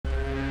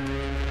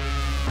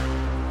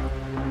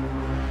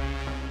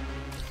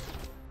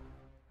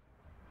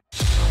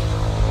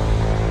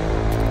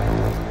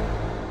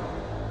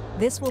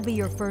This will be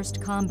your first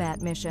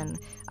combat mission.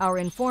 Our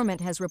informant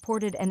has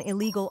reported an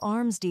illegal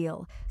arms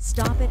deal.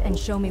 Stop it and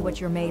show me what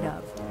you're made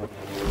of.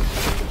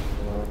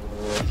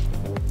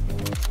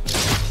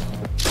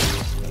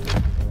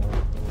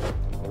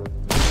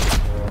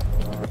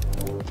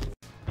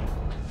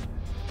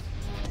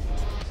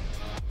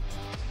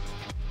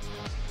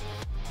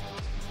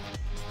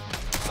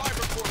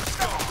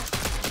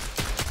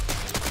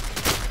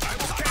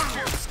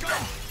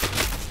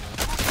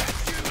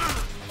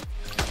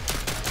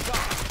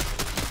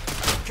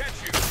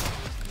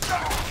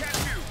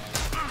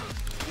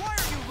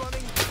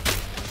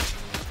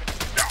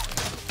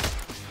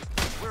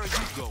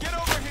 Get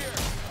over here!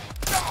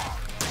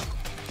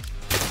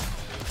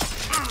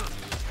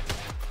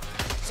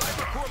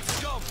 Cybercorp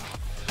scum!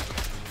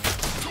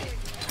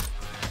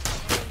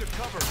 Under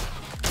cover.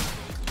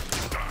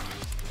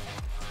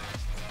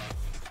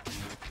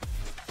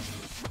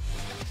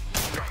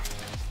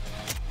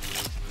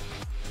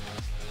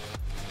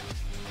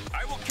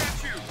 I will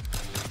catch you!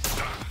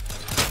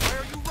 Why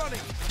are you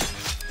running?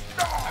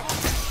 I will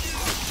catch you!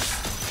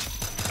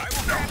 I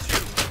will catch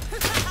you!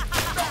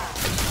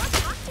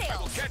 I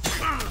will catch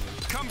you!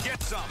 Come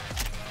get some!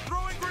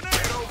 Throwing grenade!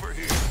 Get over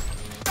here!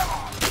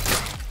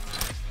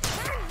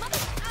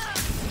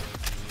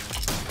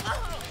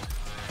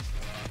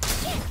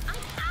 Shit,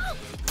 I'm out!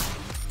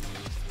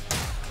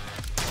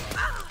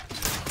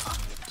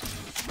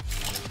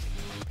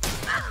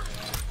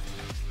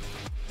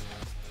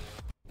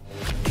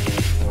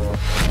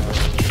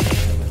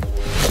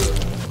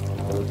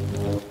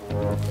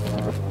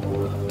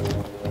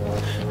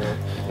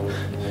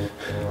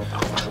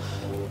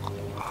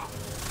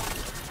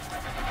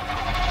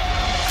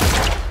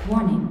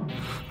 Warning.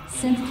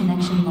 Synth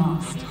connection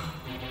lost.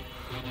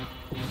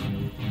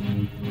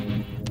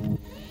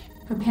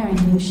 Preparing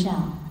new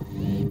shell.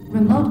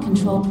 Remote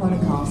control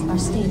protocols are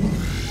stable.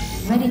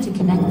 Ready to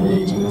connect the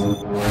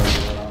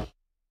agent.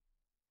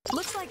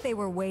 Looks like they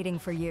were waiting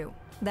for you.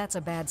 That's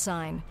a bad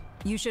sign.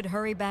 You should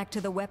hurry back to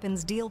the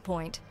weapons deal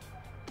point.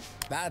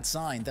 Bad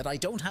sign that I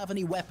don't have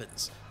any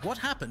weapons. What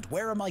happened?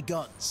 Where are my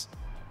guns?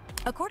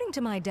 According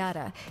to my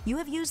data, you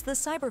have used the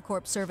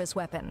Cybercorp service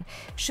weapon.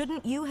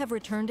 Shouldn't you have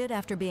returned it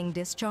after being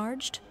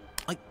discharged?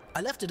 I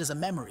left it as a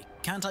memory.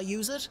 Can't I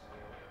use it?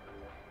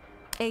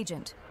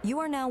 Agent, you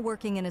are now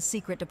working in a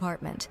secret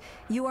department.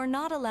 You are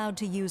not allowed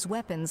to use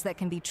weapons that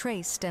can be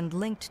traced and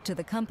linked to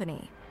the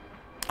company.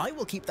 I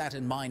will keep that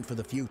in mind for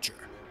the future.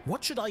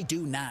 What should I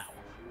do now?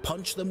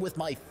 Punch them with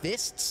my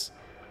fists?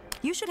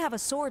 You should have a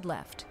sword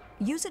left.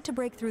 Use it to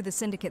break through the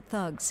Syndicate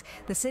thugs.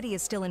 The city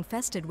is still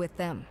infested with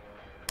them.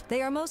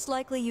 They are most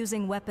likely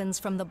using weapons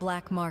from the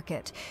black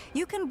market.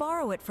 You can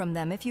borrow it from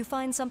them if you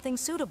find something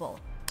suitable.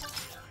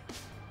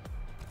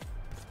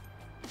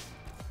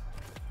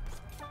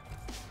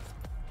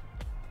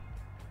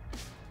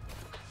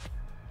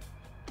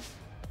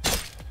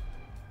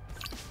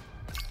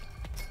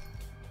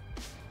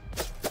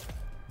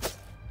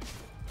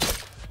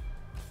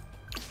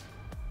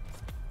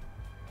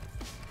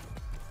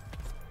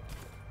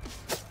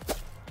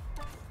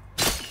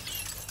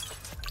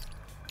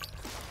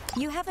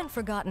 You haven't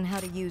forgotten how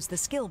to use the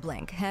skill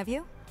blink, have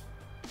you?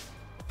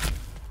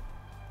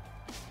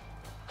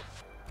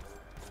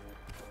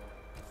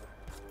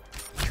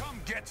 Come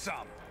get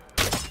some!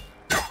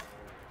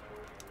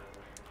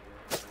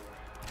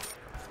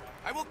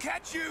 I will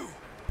catch you!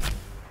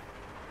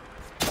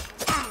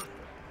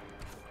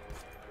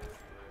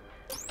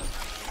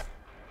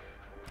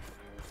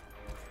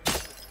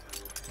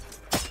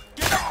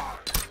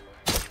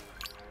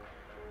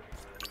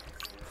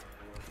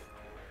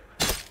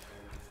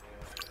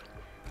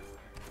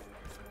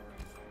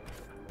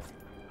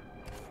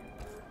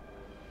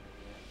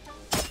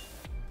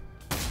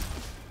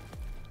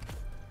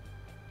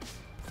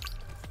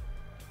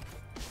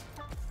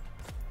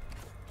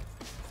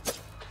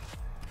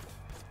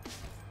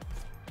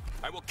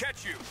 I will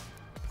catch you!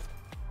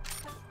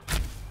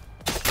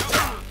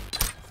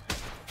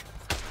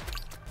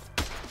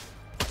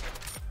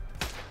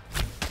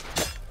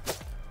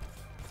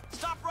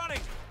 Stop running!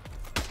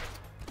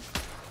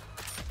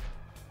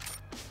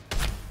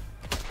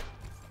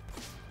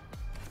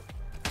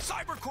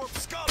 Cybercorp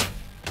scum!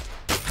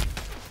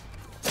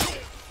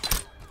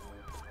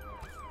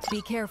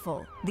 Be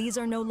careful. These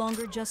are no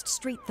longer just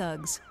street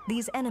thugs.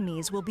 These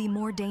enemies will be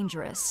more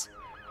dangerous.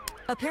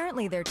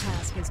 Apparently their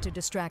task is to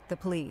distract the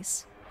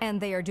police. And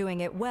they are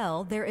doing it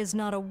well. There is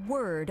not a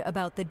word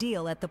about the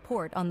deal at the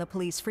port on the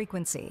police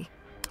frequency.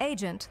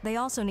 Agent, they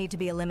also need to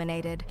be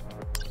eliminated.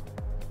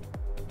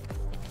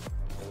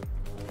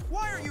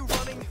 Why are you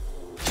running?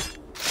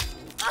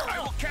 I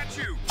will catch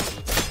you!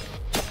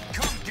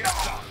 Come get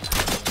some!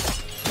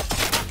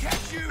 I will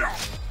catch you!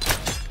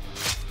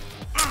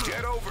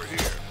 Get over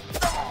here!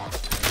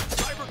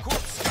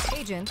 Cybercorp scum!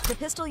 Agent, the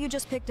pistol you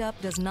just picked up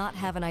does not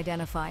have an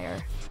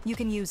identifier. You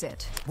can use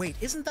it. Wait,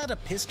 isn't that a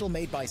pistol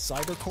made by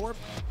Cybercorp?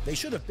 They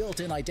should have built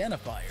in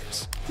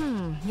identifiers.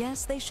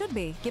 Yes, they should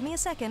be. Give me a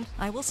second.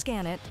 I will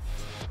scan it.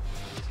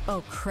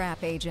 Oh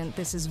crap, Agent.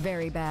 This is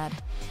very bad.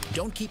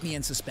 Don't keep me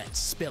in suspense.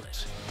 Spill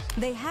it.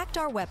 They hacked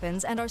our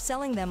weapons and are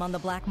selling them on the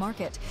black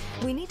market.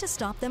 We need to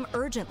stop them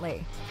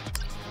urgently.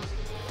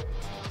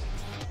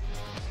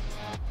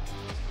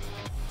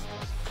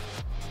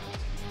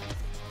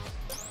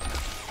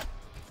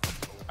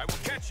 I will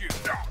catch you!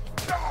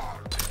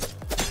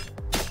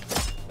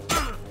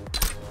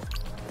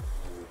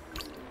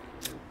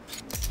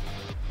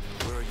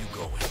 Where are you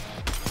going?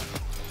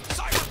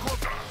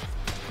 Cybercorp!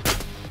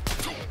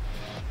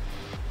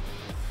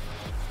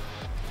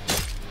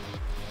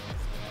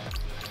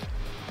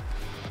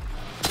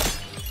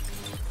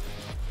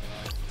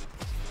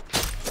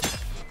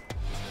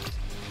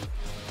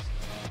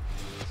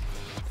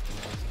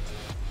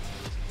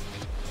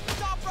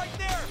 Stop right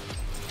there!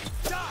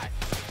 Die!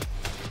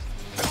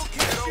 I will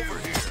get over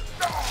here!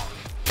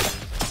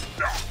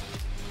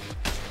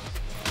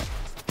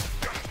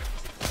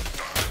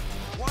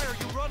 Why are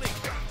you running?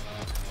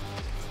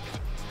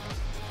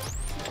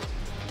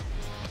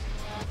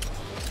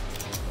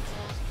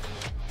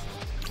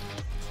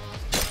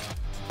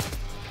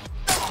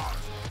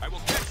 I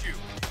will catch you!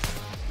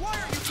 Why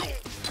are you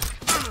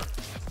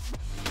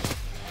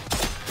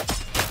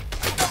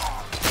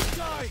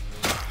Die!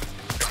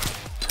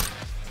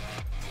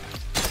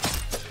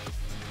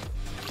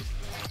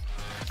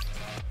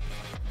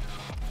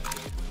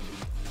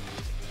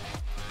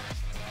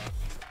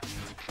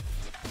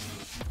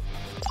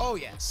 Oh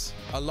yes,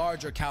 a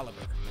larger caliber.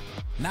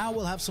 Now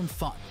we'll have some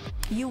fun.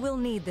 You will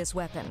need this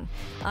weapon.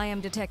 I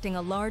am detecting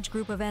a large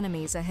group of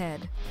enemies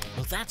ahead.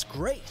 Well, that's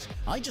great.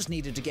 I just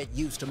needed to get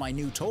used to my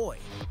new toy.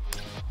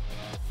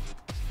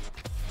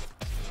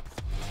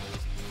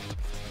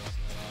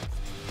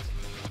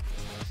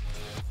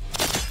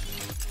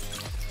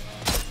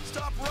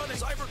 Stop running!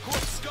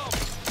 Cybercorp scum!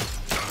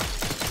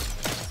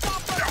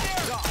 Stop right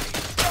there! Die!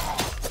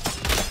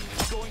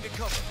 Going to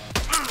cover.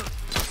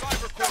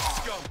 Cybercorp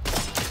scum!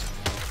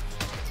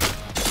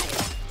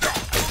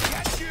 I will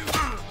catch you!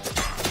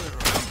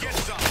 Come get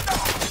some!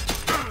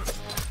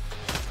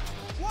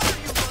 Why are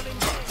you running?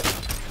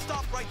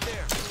 Stop right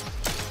there!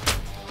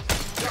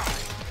 Die!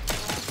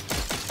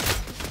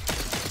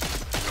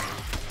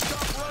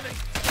 Stop running!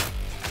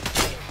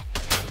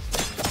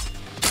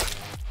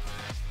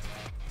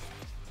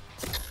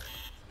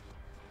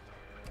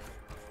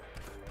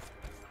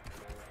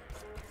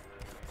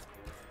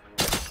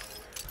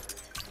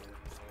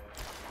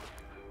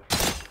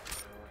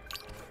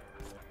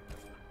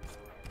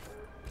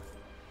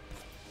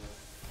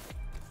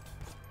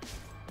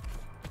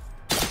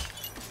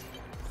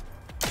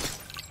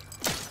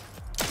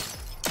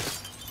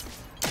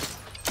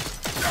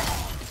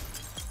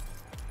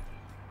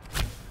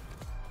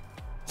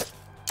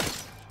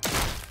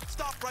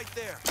 Stop right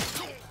there!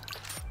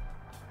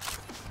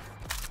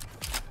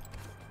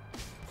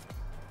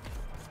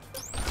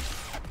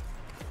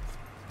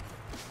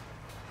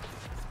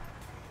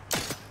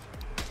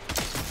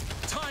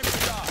 Time to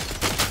die!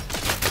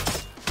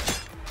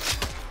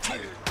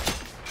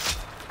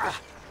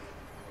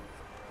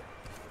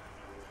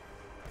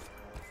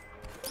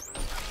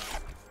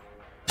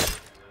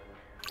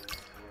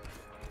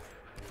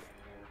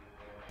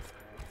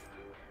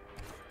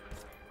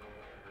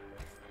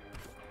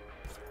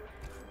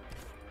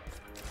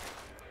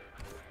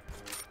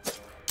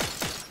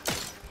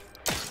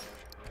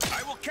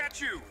 I will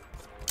catch you!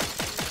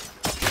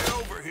 Get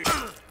over here!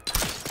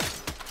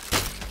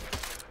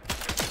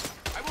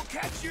 I will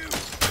catch you!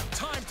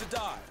 Time to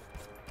die!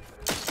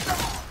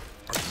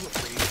 Are you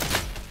afraid?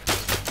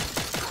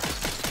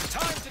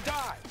 Time to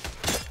die!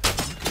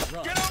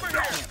 Run. Get over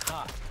here! Can't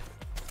hide.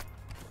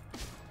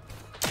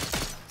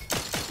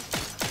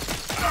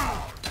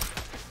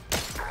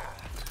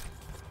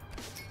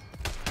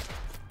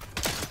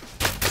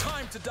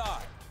 Time to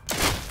die!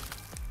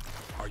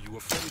 Are you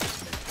afraid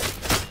of me?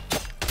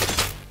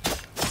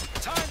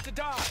 Time to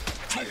die!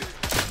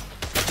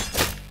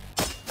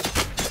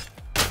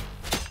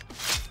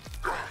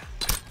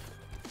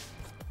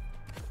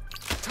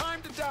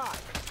 Time to die!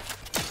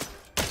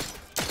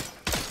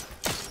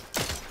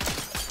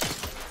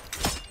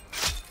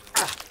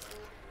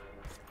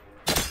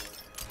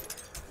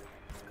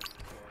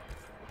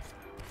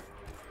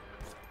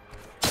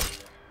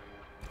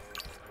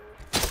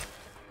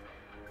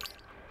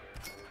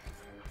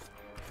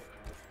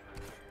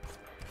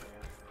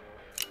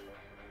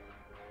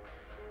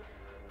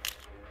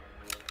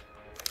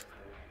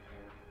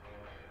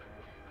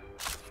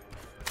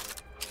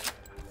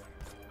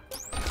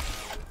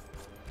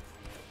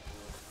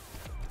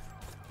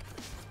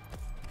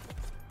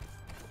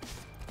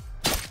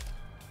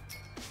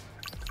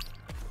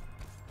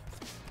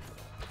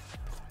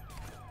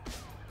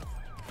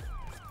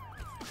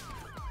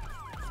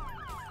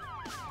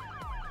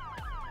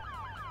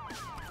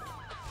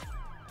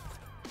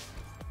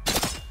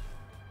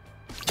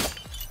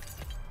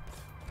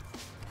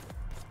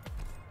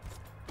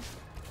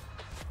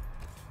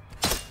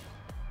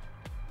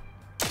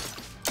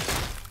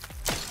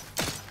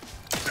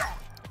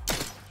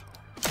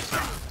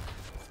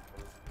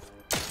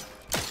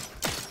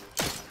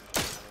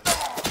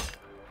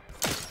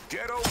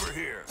 Get over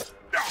here!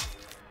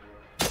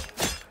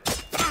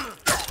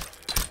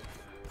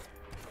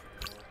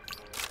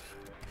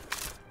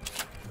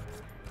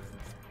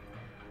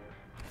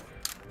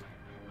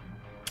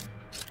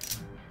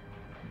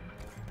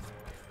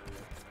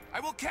 I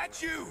will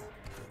catch you!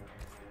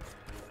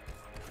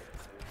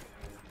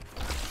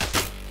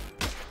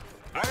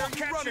 I will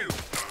catch you!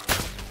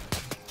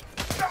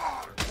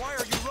 Why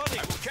are you running?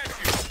 I will catch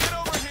you! Get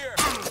over here!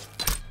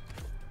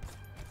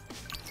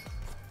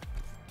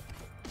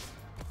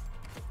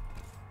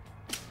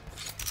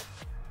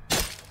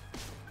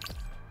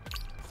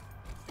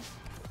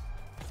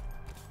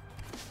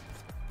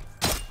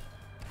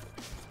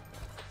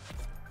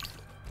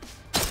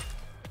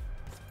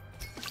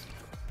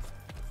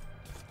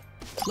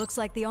 Looks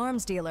like the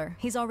arms dealer.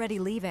 He's already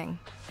leaving.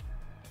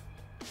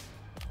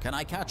 Can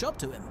I catch up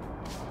to him?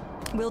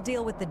 We'll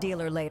deal with the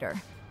dealer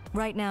later.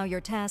 Right now,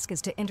 your task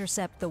is to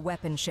intercept the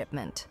weapon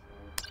shipment.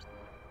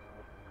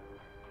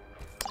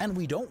 And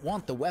we don't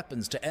want the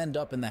weapons to end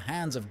up in the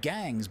hands of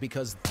gangs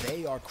because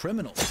they are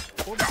criminals,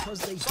 or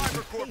because they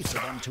didn't pay for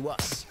them to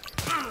us.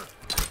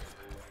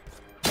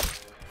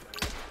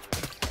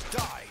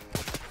 Die!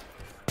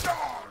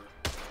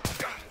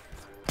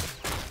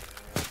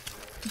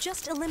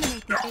 Just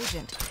eliminate the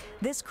agent.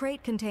 This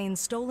crate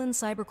contains stolen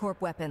Cybercorp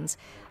weapons.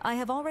 I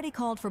have already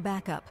called for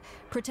backup.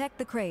 Protect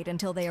the crate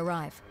until they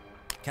arrive.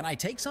 Can I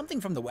take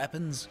something from the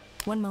weapons?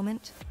 One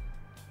moment.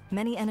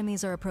 Many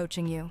enemies are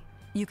approaching you.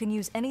 You can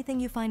use anything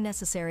you find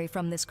necessary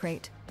from this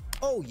crate.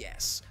 Oh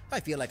yes, I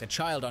feel like a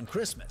child on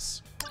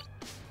Christmas.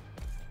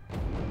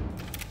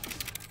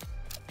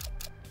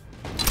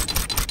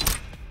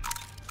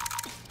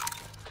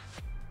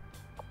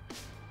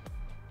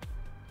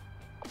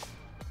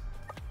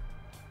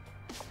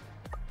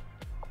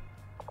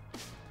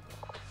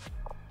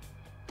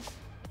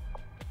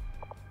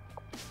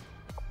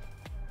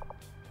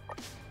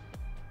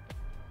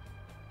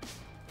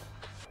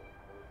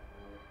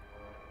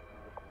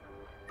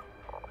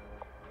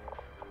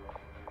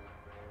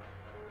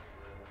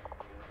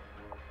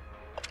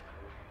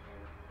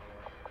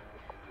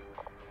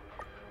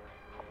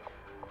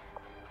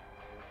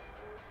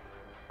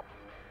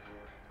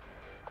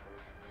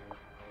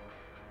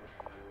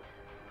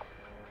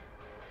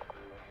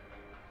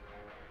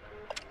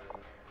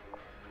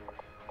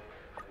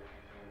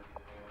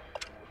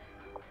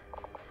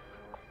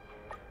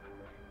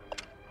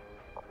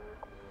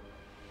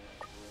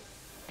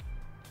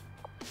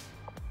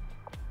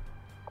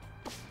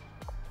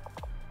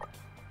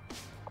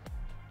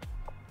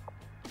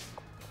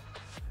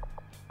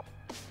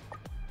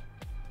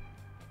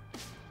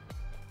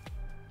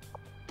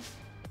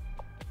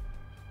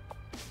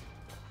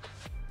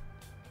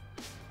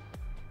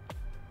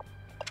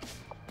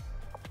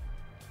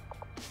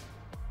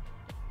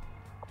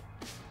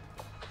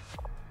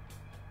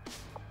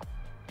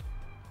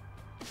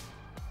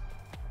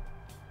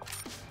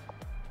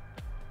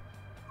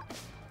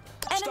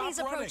 Enemies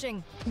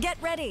approaching! Get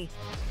ready!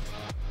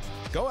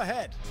 Go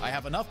ahead, I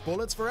have enough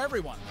bullets for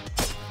everyone.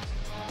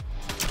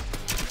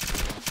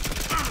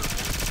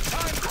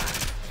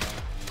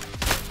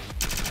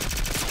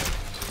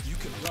 You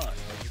can run,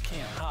 but you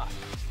can't hide.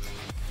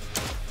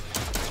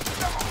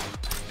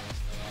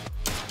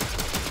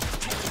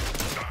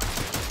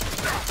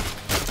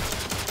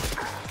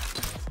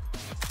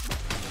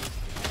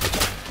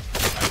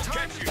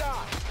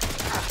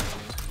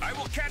 I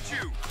will catch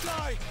you!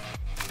 Die!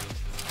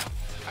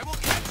 I will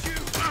catch you!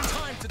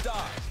 Time to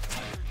die!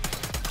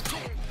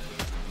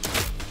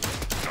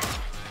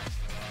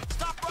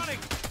 Stop running!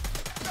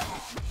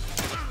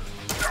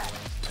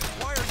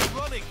 Why are you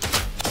running?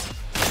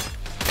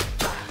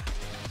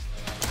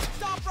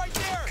 Stop right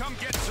there! Come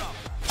get some!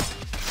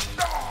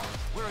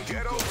 Where are you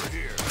Get going? over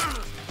here!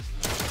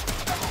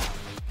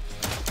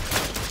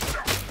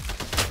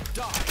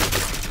 Die!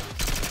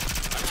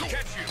 I will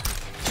catch you!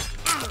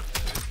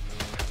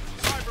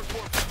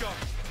 Cybercorp scum!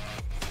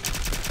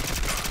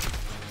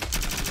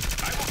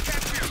 I will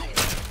catch you!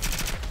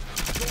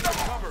 Go to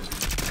cover!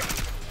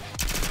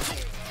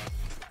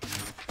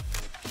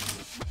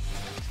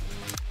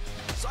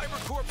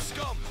 Cybercorp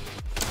scum!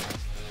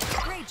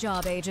 Great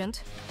job,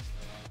 Agent.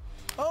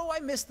 Oh, I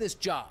missed this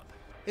job.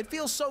 It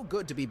feels so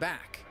good to be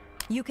back.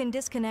 You can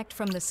disconnect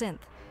from the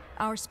synth.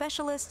 Our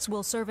specialists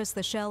will service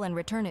the shell and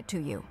return it to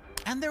you.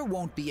 And there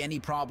won't be any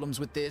problems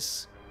with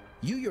this.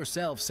 You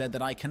yourself said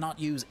that I cannot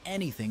use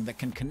anything that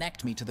can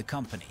connect me to the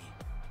company.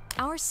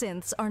 Our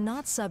synths are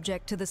not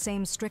subject to the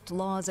same strict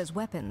laws as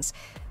weapons.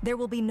 There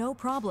will be no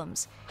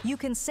problems. You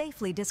can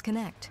safely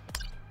disconnect.